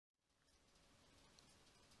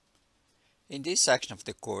In this section of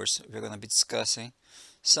the course, we're going to be discussing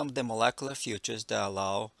some of the molecular features that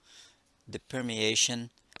allow the permeation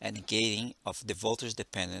and gating of the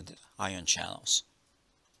voltage-dependent ion channels.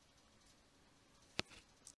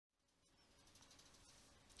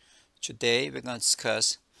 Today, we're going to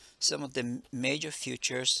discuss some of the major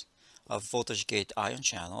features of voltage-gate ion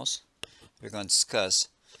channels. We're going to discuss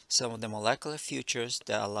some of the molecular features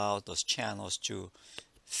that allow those channels to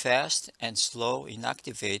fast and slow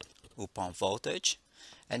inactivate upon voltage.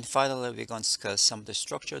 And finally, we're going to discuss some of the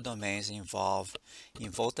structural domains involved in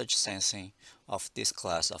voltage sensing of this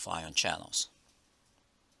class of ion channels.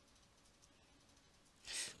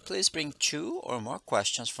 Please bring 2 or more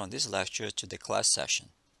questions from this lecture to the class session.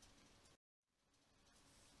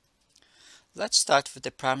 Let's start with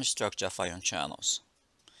the primary structure of ion channels.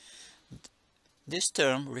 This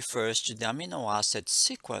term refers to the amino acid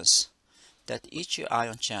sequence that each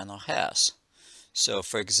ion channel has. So,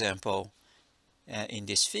 for example, in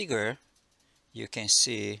this figure, you can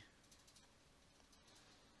see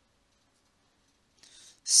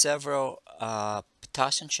several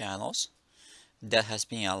potassium channels that has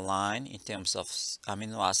been aligned in terms of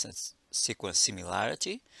amino acid sequence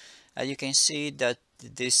similarity. And you can see that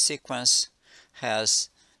this sequence has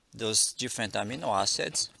those different amino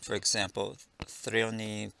acids, for example,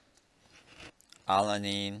 threonine,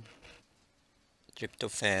 alanine,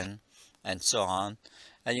 tryptophan, and so on.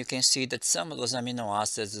 And you can see that some of those amino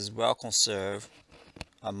acids is well conserved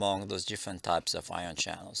among those different types of ion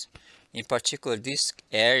channels. In particular, this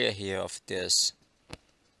area here of this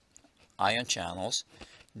ion channels,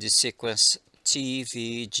 the sequence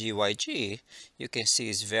TVGYG, you can see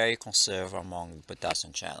is very conserved among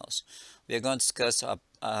potassium channels. We are going to discuss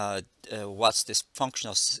what's this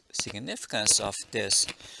functional significance of this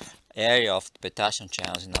area of potassium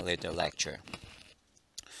channels in a later lecture.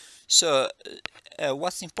 So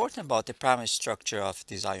what's important about the primary structure of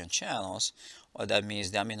these ion channels, or that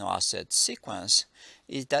means the amino acid sequence,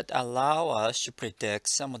 is that allow us to predict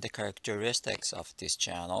some of the characteristics of these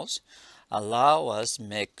channels, allow us to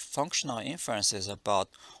make functional inferences about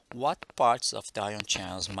what parts of the ion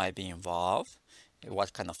channels might be involved,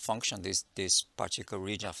 what kind of function this particular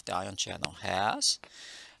region of the ion channel has,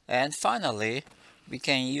 and finally we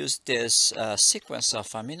can use this sequence of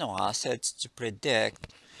amino acids to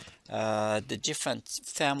predict the different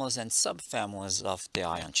families and subfamilies of the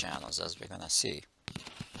ion channels, as we're going to see.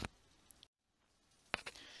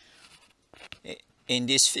 In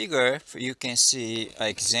this figure, you can see an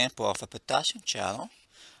example of a potassium channel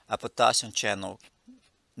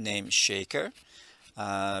named Shaker,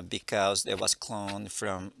 because it was cloned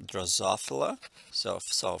from Drosophila, so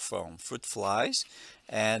from fruit flies,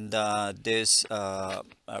 and these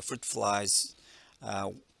fruit flies,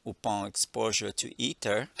 upon exposure to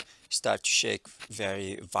ether, start to shake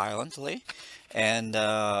very violently, and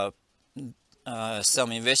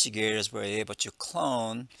some investigators were able to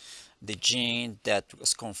clone the gene that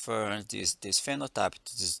was conferred this phenotype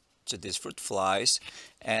to these fruit flies,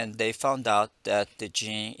 and they found out that the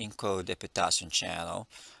gene encoded a potassium channel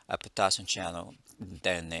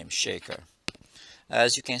then named Shaker.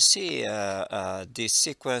 As you can see, this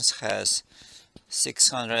sequence has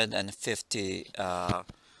 650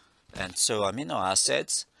 and so amino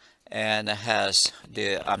acids, and it has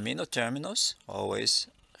the amino terminus always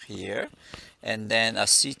here, and then a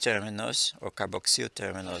C terminus or carboxyl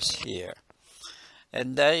terminus here.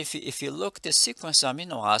 And then if you look at the sequence of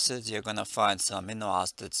amino acids, you're going to find some amino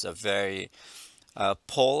acids are very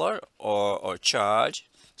polar or charged.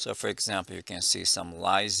 So for example, you can see some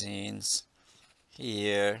lysines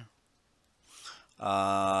here.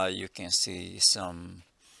 You can see some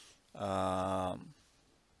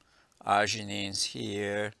arginines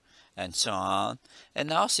here, and so on.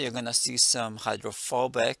 And also you're going to see some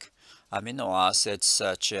hydrophobic amino acids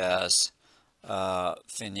such as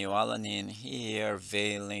phenylalanine here,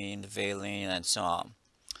 valine, and so on.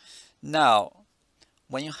 Now,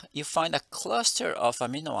 when you find a cluster of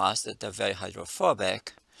amino acids that are very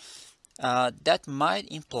hydrophobic, that might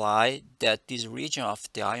imply that this region of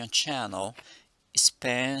the ion channel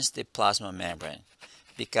spans the plasma membrane,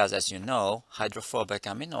 because as you know, hydrophobic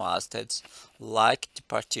amino acids like to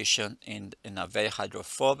partition in a very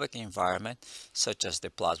hydrophobic environment such as the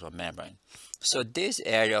plasma membrane. So this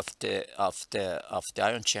area of the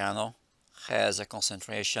ion channel has a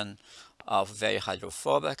concentration of very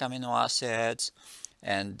hydrophobic amino acids,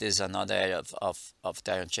 and this is another area of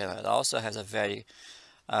the ion channel that also has a very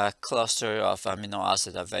cluster of amino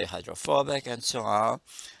acids that are very hydrophobic, and so on.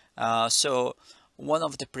 So one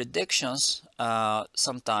of the predictions,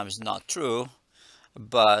 sometimes not true,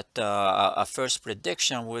 but a first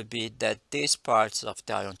prediction would be that these parts of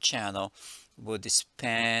the ion channel would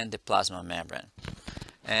span the plasma membrane.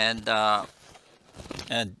 And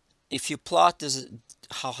if you plot this,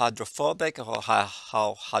 how hydrophobic or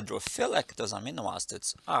how hydrophilic those amino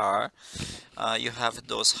acids are, you have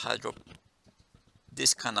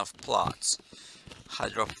this kind of plots,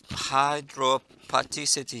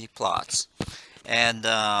 hydrophaticity plots. And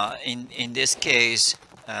in this case,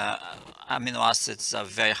 amino acids are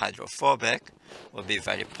very hydrophobic, will be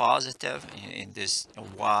very positive in this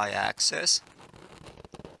y-axis,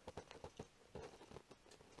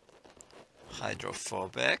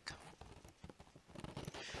 hydrophobic,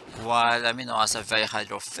 while amino acids are very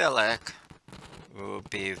hydrophilic, will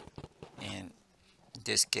be in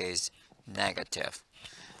this case negative.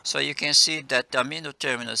 So you can see that the amino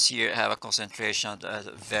terminals here have a concentration of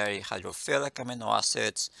very hydrophilic amino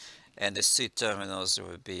acids, and the C terminals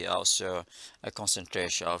will be also a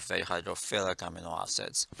concentration of very hydrophilic amino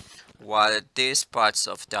acids, while these parts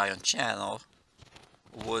of the ion channel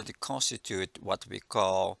would constitute what we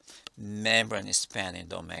call membrane spanning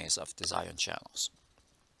domains of these ion channels.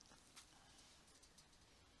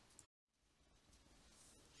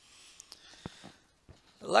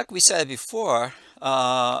 Like we said before,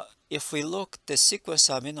 if we look at the sequence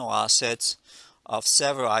of amino acids of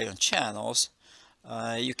several ion channels,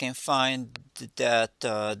 you can find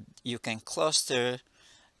that you can cluster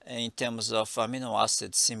in terms of amino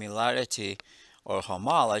acid similarity or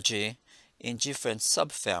homology in different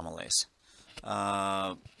subfamilies.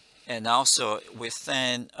 And also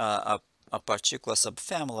within a particular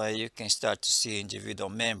subfamily, you can start to see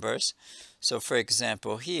individual members. So for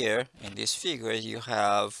example, here in this figure, you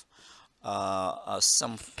have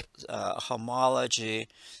some homology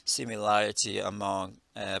similarity among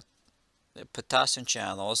potassium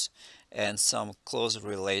channels and some closely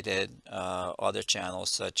related other channels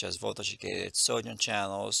such as voltage-gated sodium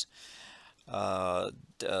channels,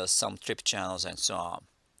 some trip channels, and so on.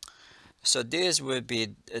 So these would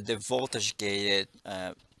be the voltage-gated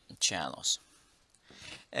channels.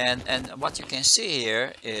 And what you can see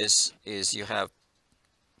here is you have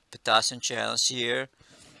potassium channels here,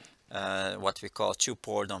 what we call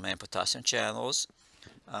two-pore domain potassium channels.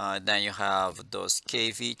 Then you have those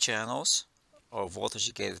KV channels or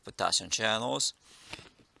voltage-gated potassium channels,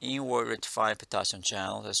 inward rectified potassium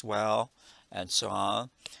channels as well, and so on.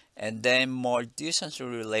 And then more distantly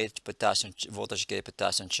related potassium voltage-gated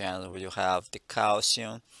potassium channels, where you have the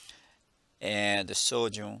calcium and the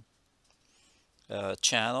sodium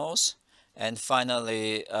channels, and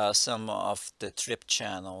finally some of the trip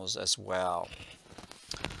channels as well.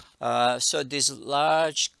 So this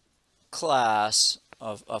large class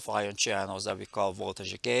of ion channels that we call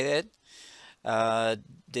voltage-gated,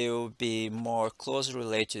 they will be more closely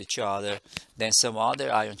related to each other than some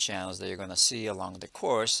other ion channels that you're going to see along the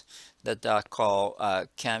course that are called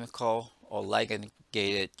chemical or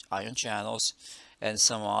ligand-gated ion channels, and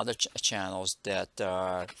some other channels that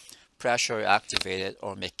are pressure activated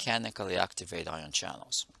or mechanically activated ion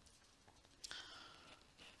channels.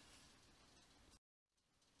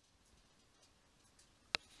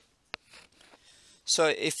 So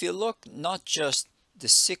if you look not just the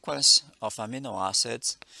sequence of amino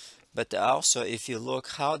acids, but also if you look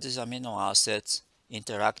how these amino acids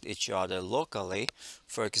interact with each other locally,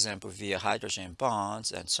 for example via hydrogen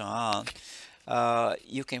bonds and so on,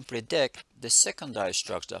 you can predict the secondary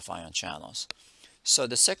structure of ion channels. So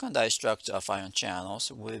the secondary structure of ion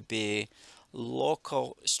channels will be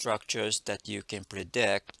local structures that you can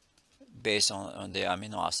predict based on the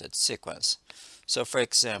amino acid sequence. So for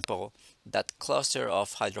example, that cluster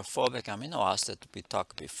of hydrophobic amino acids we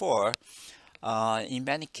talked before, in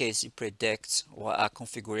many cases it predicts a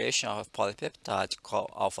configuration of polypeptide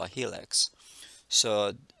called alpha helix.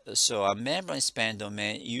 So a membrane span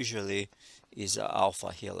domain usually is an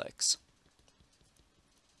alpha helix.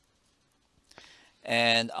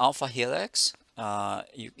 And alpha helix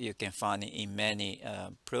you can find in many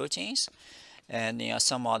proteins, and in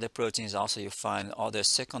some other proteins also you find other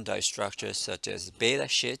secondary structures such as beta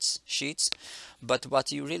sheets. But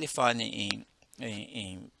what you really find in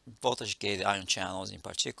voltage-gated ion channels in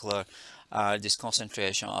particular are this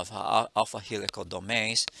concentration of alpha helical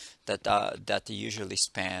domains that usually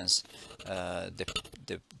spans the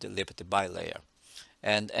lipid bilayer,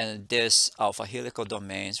 and this alpha helical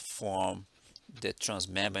domains form the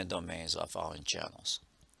transmembrane domains of ion channels.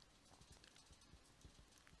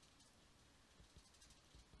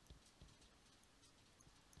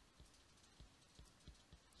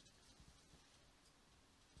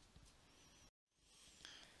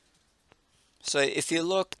 So if you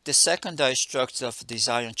look the secondary structure of these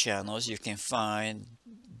ion channels, you can find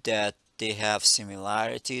that they have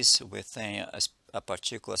similarities within a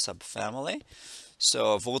particular subfamily.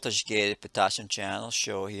 So voltage gated potassium channels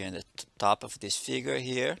shown here in the top of this figure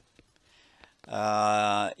here.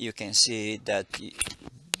 You can see that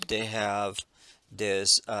they have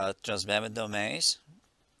this transmembrane domains,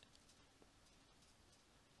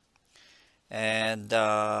 and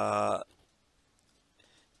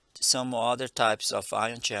some other types of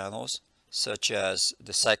ion channels, such as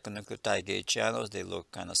the cyclonucleotide gate channels. They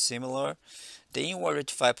look kind of similar. The inward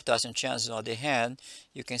rectified potassium channels, on the other hand,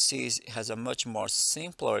 you can see it has a much more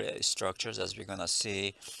simpler structures, as we're gonna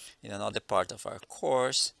see in another part of our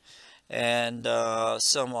course. And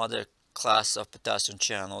some other class of potassium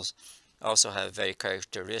channels also have very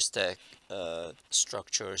characteristic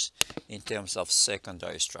structures in terms of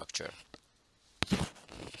secondary structure.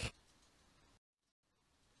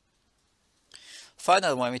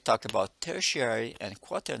 Finally, when we talk about tertiary and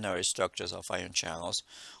quaternary structures of ion channels,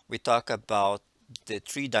 we talk about the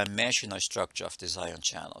three-dimensional structure of these ion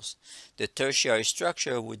channels. The tertiary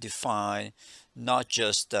structure would define not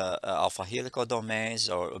just alpha helical domains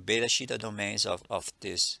or beta sheet domains of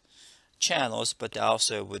these channels, but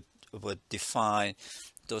also would define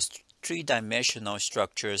those three-dimensional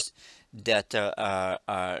structures that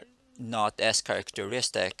are not as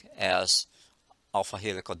characteristic as alpha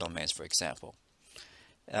helical domains, for example.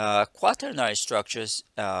 Quaternary structures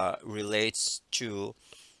relates to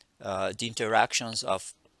the interactions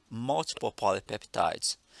of multiple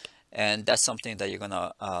polypeptides, and that's something that you're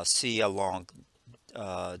gonna see along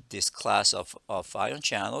this class of ion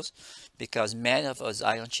channels, because many of those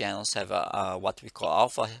ion channels have what we call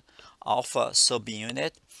alpha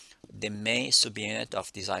subunit, the main subunit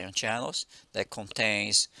of these ion channels that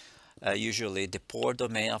contains usually the pore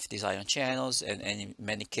domain of these ion channels, and in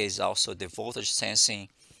many cases also the voltage sensing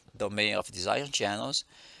domain of these ion channels.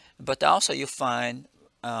 But also you find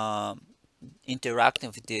interacting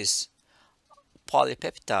with these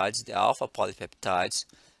polypeptides, the alpha polypeptides,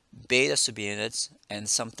 beta subunits, and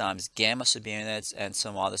sometimes gamma subunits and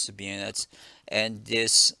some other subunits. And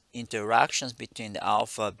these interactions between the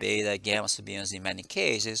alpha, beta, gamma subunits in many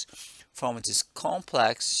cases form this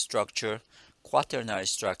complex structure, quaternary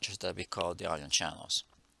structures that we call the ion channels.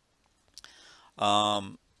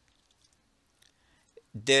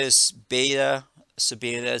 This beta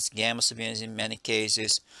subunits, gamma subunits in many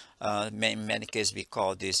cases, we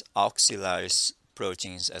call these auxiliary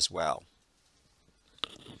proteins as well.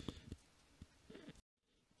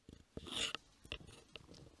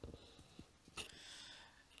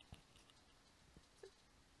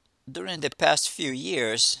 During the past few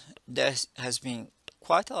years, there has been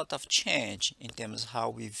quite a lot of change in terms of how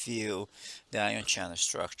we view the ion channel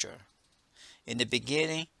structure. In the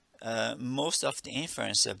beginning, most of the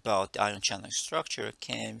inference about the ion channel structure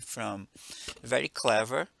came from very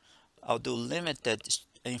clever, although limited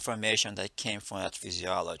information that came from that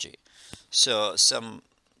physiology. So some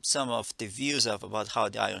of the views about how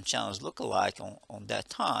the ion channels look like on that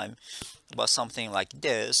time was something like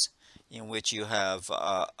this, in which you have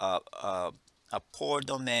a pore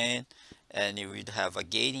domain, and you would have a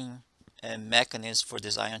gating mechanism for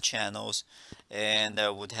these ion channels, and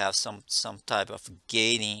would have some type of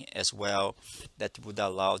gating as well that would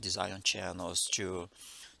allow these ion channels to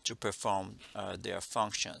perform their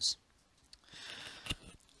functions.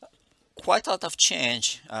 Quite a lot of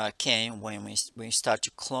change came when we start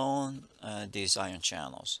to clone these ion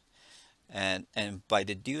channels. And by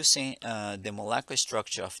deducing the molecular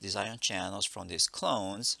structure of these ion channels from these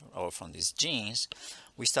clones or from these genes,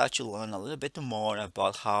 we start to learn a little bit more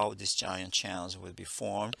about how these ion channels will be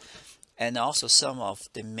formed, and also some of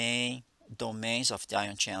the main domains of the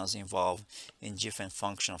ion channels involved in different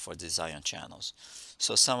functions for these ion channels.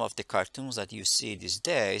 So some of the cartoons that you see these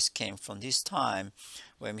days came from this time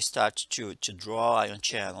when we start to draw ion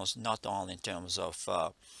channels, not only in terms of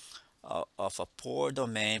a pore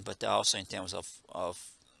domain, but also in terms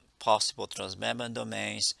of possible transmembrane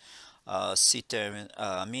domains,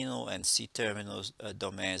 amino and C-terminal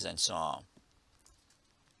domains, and so on.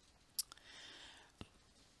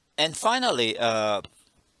 And finally,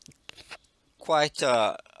 quite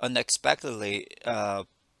unexpectedly,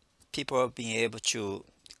 people are being able to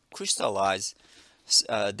crystallize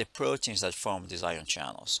the proteins that form these ion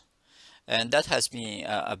channels. And that has been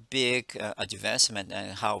a big advancement in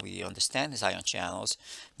how we understand these ion channels,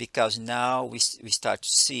 because now we start to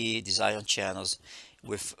see these ion channels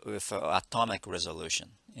with atomic resolution.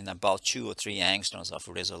 In about 2 or 3 angstroms of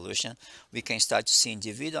resolution, we can start to see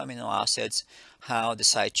individual amino acids, how the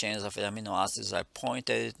side chains of the amino acids are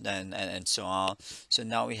pointed, and so on. So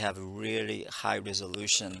now we have a really high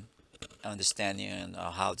resolution understanding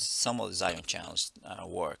of how some of these ion channels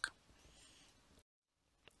work.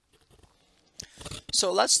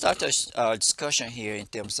 So let's start our discussion here in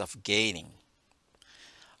terms of gating.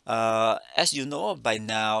 As you know by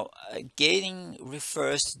now, gating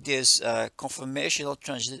refers to these conformational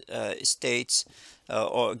states,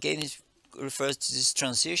 or gating refers to this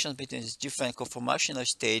transition between these different conformational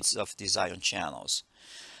states of these ion channels.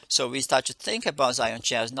 So we start to think about ion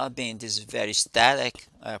channels not being these very static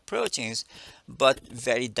proteins, but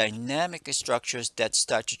very dynamic structures that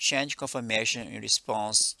start to change conformation in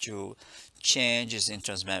response to changes in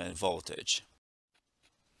transmembrane voltage.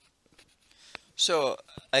 So,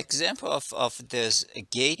 example of this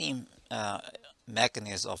gating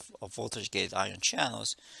mechanism of voltage gate ion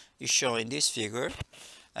channels is shown in this figure.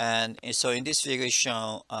 And so in this figure is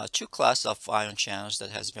shown two classes of ion channels that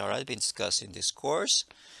has already been discussed in this course: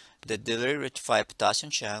 the delirium-rectified potassium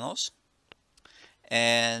channels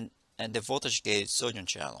and the voltage gated sodium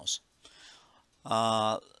channels.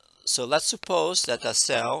 So let's suppose that a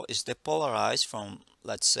cell is depolarized from,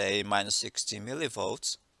 let's say, minus 60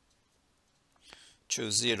 millivolts to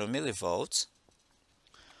 0 millivolts.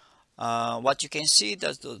 What you can see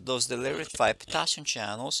that those delirium-rectified potassium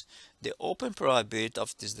channels, the open probability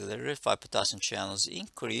of these delirium-rectified potassium channels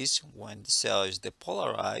increase when the cell is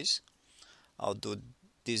depolarized, although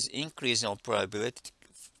this increase in probability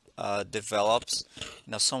develops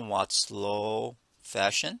in a somewhat slow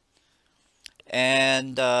fashion,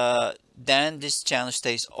 and then this channel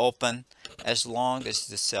stays open as long as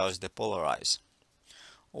the cell is depolarized.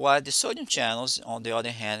 While the sodium channels, on the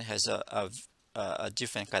other hand, has a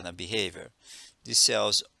different kind of behavior. These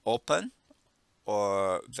cells open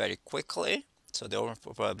or very quickly, so the open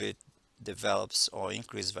probability develops or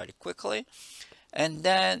increases very quickly, and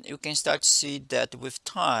then you can start to see that with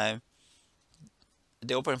time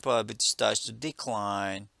the open probability starts to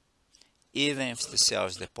decline even if the cell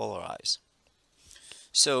is depolarized.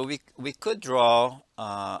 So we could draw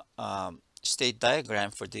state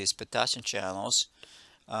diagram for these potassium channels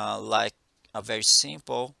like a very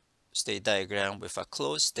simple state diagram with a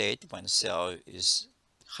closed state when the cell is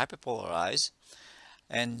hyperpolarized,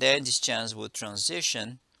 and then these channels will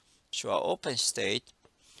transition to an open state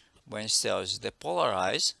when the cell is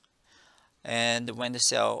depolarized, and when the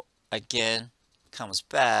cell again comes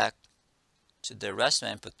back to the rest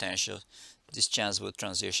main potential, these channels will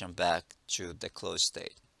transition back to the closed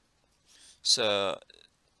state. So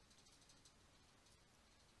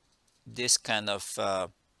this kind of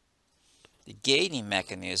the gating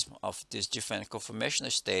mechanism of these different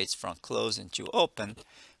conformational states from closed into open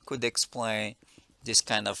could explain this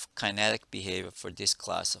kind of kinetic behavior for this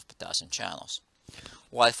class of potassium channels.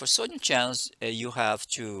 While for sodium channels, you have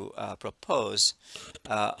to propose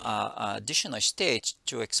additional states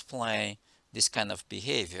to explain this kind of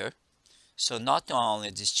behavior. So not only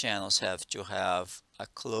these channels have to have a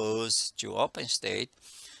closed to open state,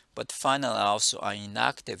 but finally also an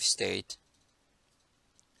inactive state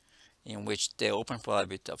in which the open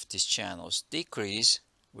probability of these channels decrease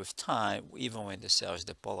with time even when the cell is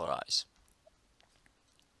depolarized.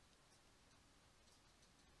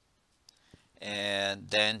 And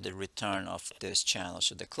then the return of this channel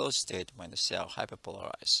to the closed state when the cell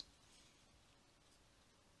hyperpolarizes.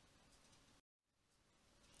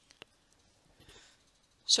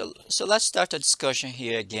 So let's start a discussion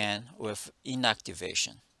here again with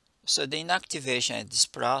inactivation. So the inactivation is this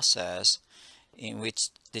process in which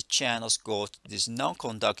the channels go to this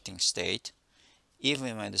non-conducting state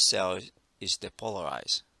even when the cell is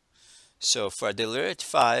depolarized. So for the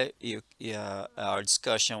delirium-rectified, our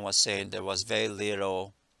discussion was saying there was very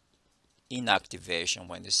little inactivation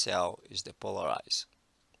when the cell is depolarized.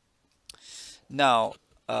 Now,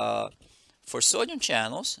 for sodium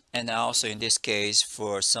channels, and also in this case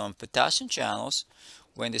for some potassium channels,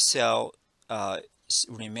 when the cell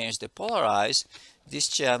remains depolarized, this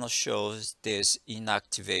channel shows this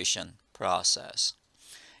inactivation process.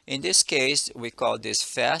 In this case, we call this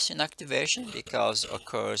fast inactivation because it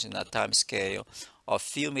occurs in a time scale of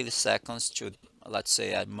few milliseconds to, let's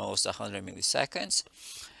say, at most 100 milliseconds.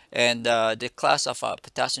 And the class of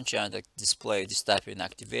potassium channels that display this type of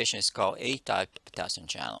inactivation is called A-type potassium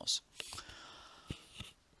channels.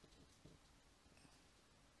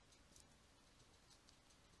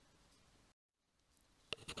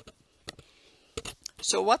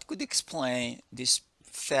 So what could explain this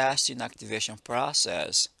fast inactivation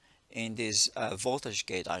process in these voltage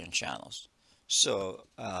gate ion channels? So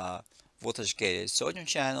voltage gated sodium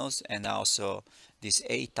channels and also these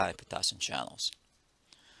A-type potassium channels.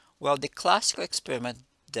 Well, the classical experiment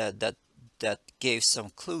that gave some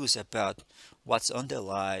clues about what's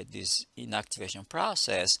underlie this inactivation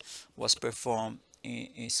process was performed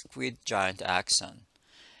in squid giant axon.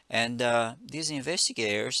 And these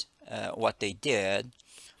investigators what they did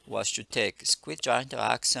was to take squid giant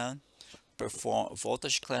axon, perform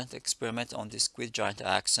voltage current experiment on the squid giant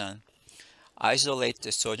axon, isolate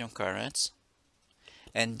the sodium currents,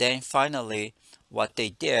 and then finally what they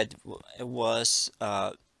did was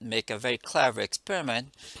make a very clever experiment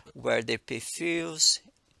where they perfuse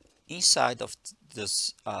inside of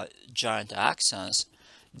this giant axons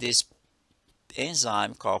this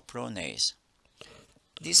enzyme called pronase.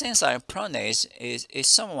 This enzyme pronase is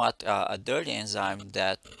somewhat a dirty enzyme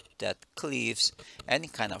that cleaves any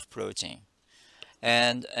kind of protein.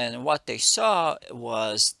 And what they saw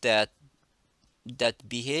was that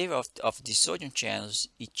behavior of the sodium channels,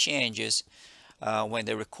 it changes when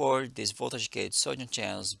they record these voltage gated sodium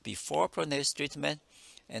channels before pronase treatment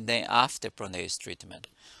and then after pronase treatment.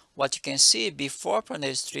 What you can see before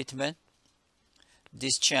pronase treatment,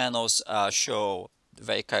 these channels show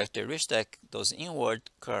very characteristic those inward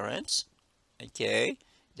currents, okay,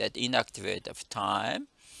 that inactivate of time,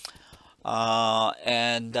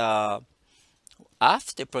 and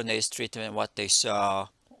after pronase treatment, what they saw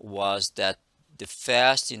was that the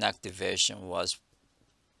fast inactivation was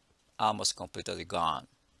almost completely gone.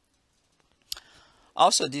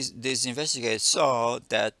 Also, these investigators saw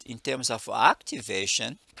that in terms of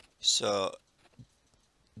activation, so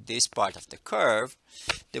this part of the curve,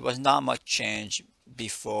 there was not much change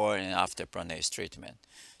before and after pronase treatment.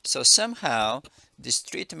 So somehow this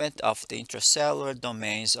treatment of the intracellular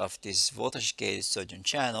domains of these voltage gated sodium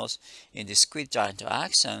channels in the squid giant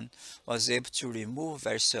axon was able to remove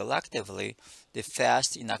very selectively the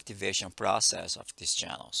fast inactivation process of these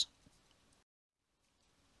channels.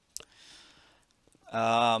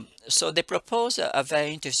 So they propose a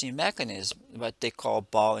very interesting mechanism, what they call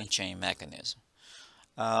ball and chain mechanism.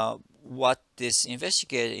 What this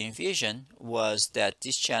investigator envisioned was that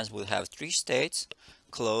these channels would have three states: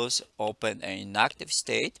 closed, open, and inactive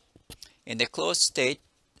state. In the closed state,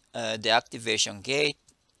 the activation gate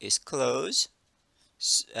is closed,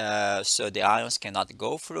 so the ions cannot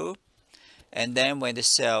go through. And then when the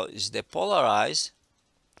cell is depolarized,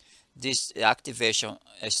 this activation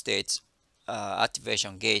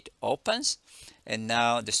activation gate opens, and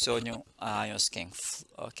now the sodium ions can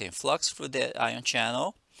flux through the ion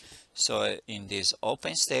channel, so in this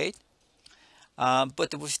open state.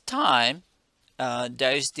 But with time,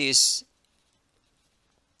 there is this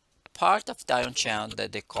part of the ion channel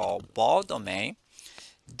that they call ball domain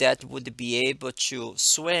that would be able to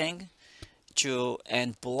swing to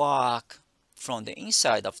and block from the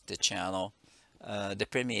inside of the channel the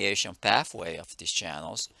permeation pathway of these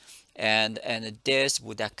channels, and this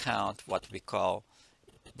would account what we call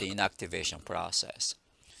the inactivation process.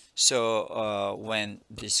 So when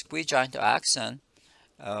the squid giant axon,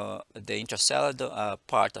 the intracellular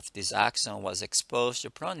part of this axon was exposed to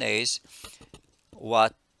pronase,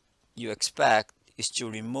 what you expect is to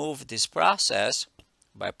remove this process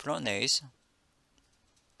by pronase,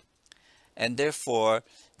 and therefore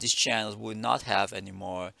these channels would not have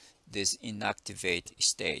anymore this inactivate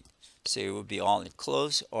state. So it would be only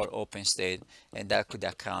closed or open state, and that could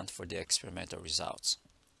account for the experimental results.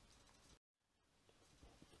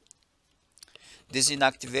 This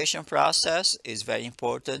inactivation process is very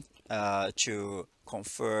important to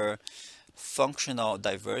confer functional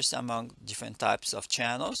diversity among different types of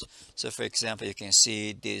channels. So for example, you can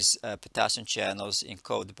see these potassium channels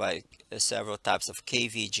encoded by several types of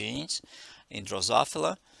KV genes in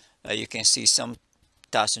Drosophila. You can see some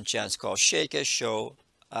potassium channels called shakers show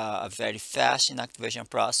a very fast inactivation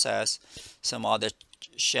process. Some other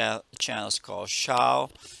channels called SHAO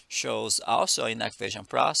shows also inactivation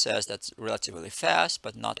process that's relatively fast,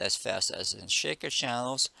 but not as fast as in shaker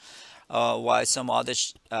channels, while some other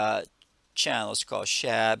channels called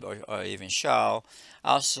SHAB or even SHAO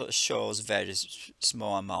also shows very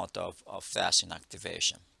small amount of fast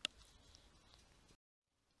inactivation.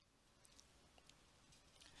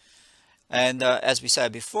 And as we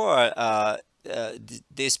said before,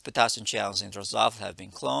 these potassium channels in Drosophila have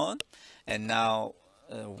been cloned, and now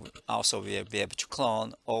also we will be able to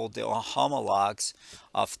clone all the homologs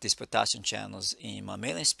of these potassium channels in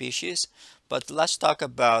mammalian species. But let's talk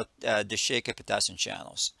about the shaker potassium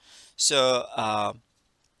channels. So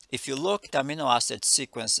if you look at the amino acid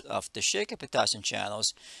sequence of the shaker potassium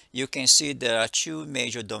channels, you can see there are two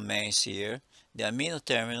major domains here, the amino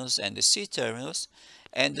terminus and the C terminus,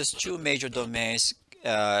 and those two major domains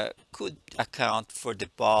could account for the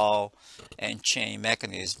ball and chain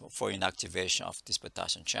mechanism for inactivation of these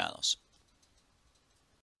potassium channels.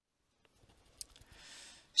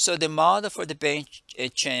 So the model for the ball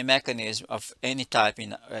and chain mechanism of any type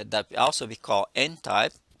that also we call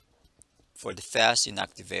N-type for the fast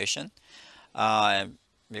inactivation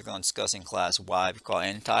we're going to discuss in class why we call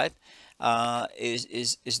N-type,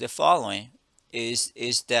 is the following: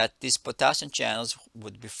 is that these potassium channels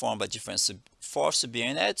would be formed by different four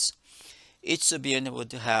subunits. Each subunit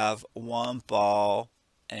would have one ball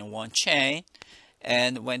and one chain,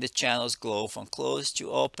 and when the channels go from closed to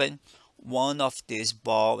open, one of these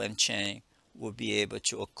ball and chain will be able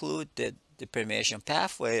to occlude the permeation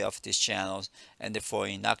pathway of these channels and therefore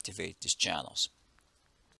inactivate these channels.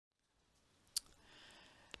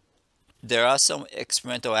 There are some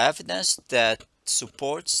experimental evidence that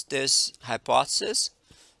supports this hypothesis.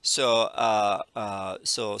 So,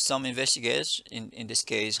 some investigators, in this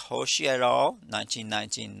case Hoshi et al.,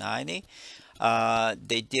 1990,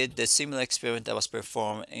 they did the similar experiment that was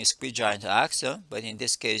performed in squid giant axon, but in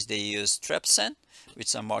this case they used trypsin, which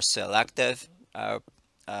is a more selective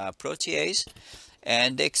protease,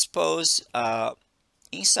 and they exposed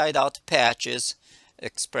inside-out patches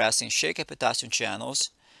expressing shaker potassium channels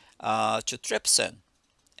to trypsin.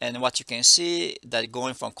 And what you can see that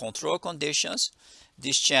going from control conditions,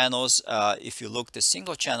 these channels, if you look at the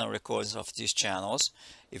single channel records of these channels,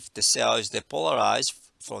 if the cell is depolarized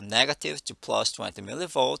from negative to plus 20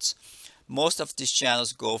 millivolts, most of these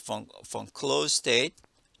channels go from closed state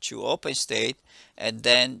to open state, and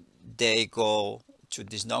then they go to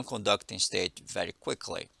this non-conducting state very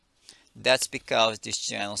quickly. That's because these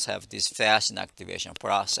channels have this fast inactivation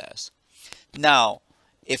process. Now,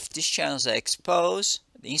 if these channels are exposed,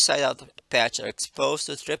 the inside-out patch are exposed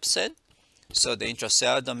to trypsin, so the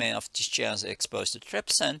intracellular domain of these channels are exposed to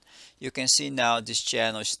trypsin, you can see now this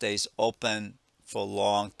channel stays open for a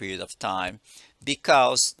long period of time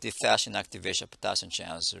because the fast inactivation of potassium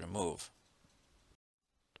channels is removed.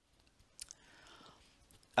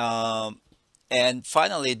 And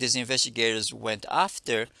finally, these investigators went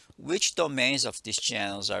after which domains of these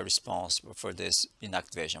channels are responsible for this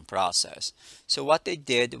inactivation process. So what they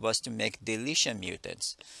did was to make deletion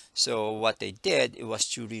mutants. So what they did was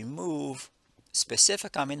to remove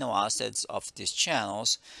specific amino acids of these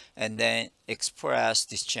channels and then express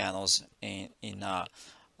these channels in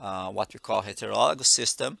what we call heterologous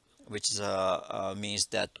system, which is means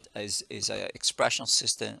that is an expression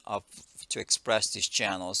system to express these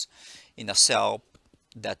channels in a cell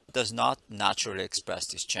that does not naturally express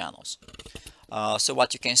these channels. So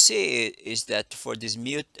what you can see is that for this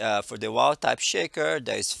for the wild type shaker,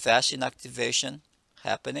 there is fast inactivation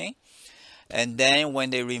happening, and then when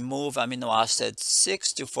they remove amino acid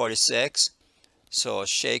 6 to 46, so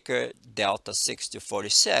shaker delta 6 to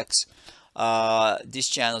 46, these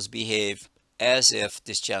channels behave as if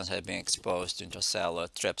these channels have been exposed to intracellular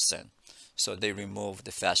trypsin. So they remove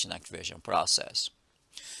the fast inactivation process.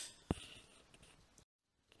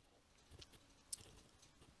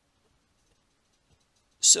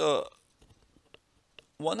 So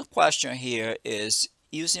one question here is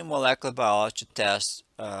using molecular biology to test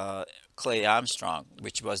Clay Armstrong,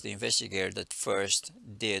 which was the investigator that first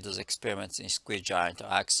did those experiments in squid giant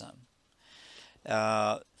axon.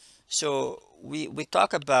 So we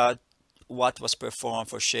talk about what was performed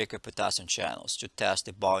for shaker potassium channels to test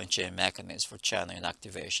the ball and chain mechanism for channel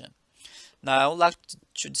inactivation. Now I would like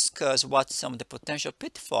to discuss what some of the potential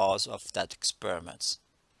pitfalls of that experiments.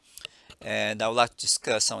 And I would like to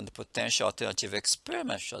discuss some of the potential alternative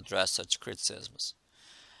experiments to address such criticisms.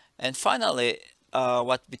 And finally,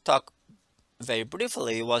 what we talked very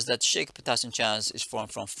briefly was that shaker potassium channels is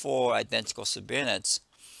formed from 4 identical subunits.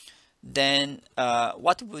 Then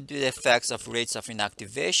what would be the effects of rates of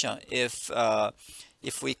inactivation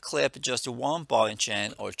if we clip just 1 ball and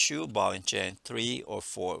chain or 2 ball and chain, 3 or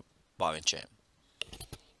 4 ball and chain?